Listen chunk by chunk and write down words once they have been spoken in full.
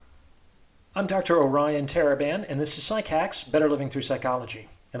I'm Dr. Orion Taraban, and this is Psych Hacks, Better Living Through Psychology.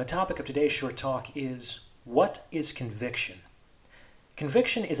 And the topic of today's short talk is, what is conviction?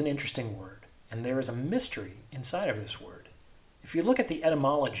 Conviction is an interesting word, and there is a mystery inside of this word. If you look at the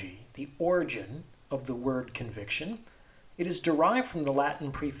etymology, the origin of the word conviction, it is derived from the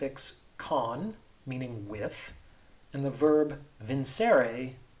Latin prefix con, meaning with, and the verb vincere,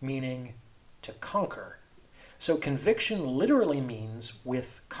 meaning to conquer. So conviction literally means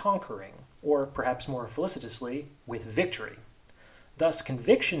with conquering, or perhaps more felicitously, with victory. Thus,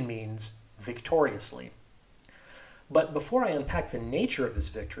 conviction means victoriously. But before I unpack the nature of this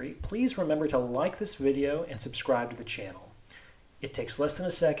victory, please remember to like this video and subscribe to the channel. It takes less than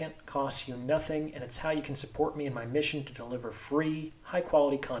a second, costs you nothing, and it's how you can support me in my mission to deliver free,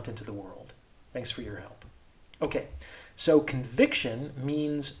 high-quality content to the world. Thanks for your help. Okay, so conviction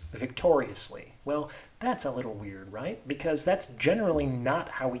means victoriously. Well, that's a little weird, right? Because that's generally not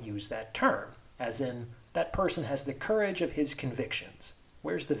how we use that term, as in, that person has the courage of his convictions.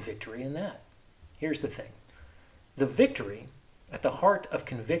 Where's the victory in that? Here's the thing. The victory at the heart of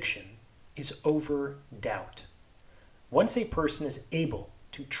conviction is over doubt. Once a person is able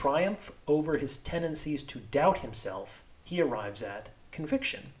to triumph over his tendencies to doubt himself, he arrives at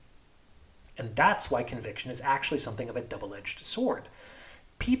conviction. And that's why conviction is actually something of a double-edged sword.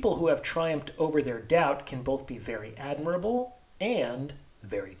 People who have triumphed over their doubt can both be very admirable and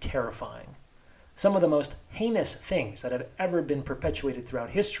very terrifying. Some of the most heinous things that have ever been perpetuated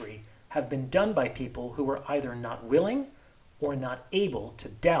throughout history have been done by people who were either not willing or not able to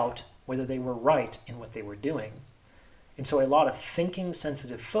doubt whether they were right in what they were doing. And so a lot of thinking,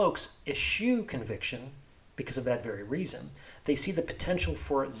 sensitive folks eschew conviction because of that very reason. They see the potential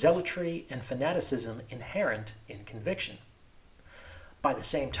for zealotry and fanaticism inherent in conviction. By the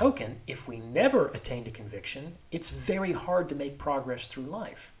same token, if we never attain to conviction, it's very hard to make progress through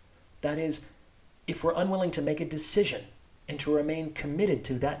life. That is, if we're unwilling to make a decision and to remain committed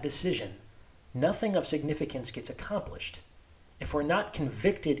to that decision, nothing of significance gets accomplished. If we're not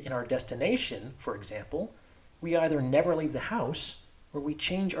convicted in our destination, for example, we either never leave the house or we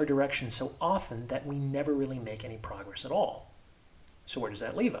change our direction so often that we never really make any progress at all. So where does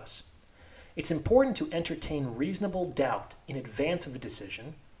that leave us? It's important to entertain reasonable doubt in advance of the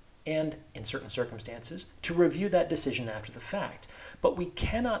decision and, in certain circumstances, to review that decision after the fact. But we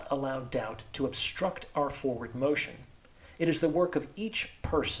cannot allow doubt to obstruct our forward motion. It is the work of each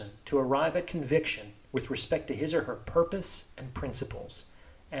person to arrive at conviction with respect to his or her purpose and principles,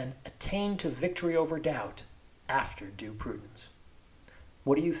 and attain to victory over doubt after due prudence.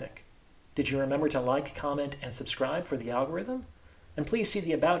 What do you think? Did you remember to like, comment, and subscribe for the algorithm? And please see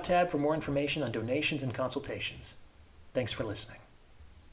the About tab for more information on donations and consultations. Thanks for listening.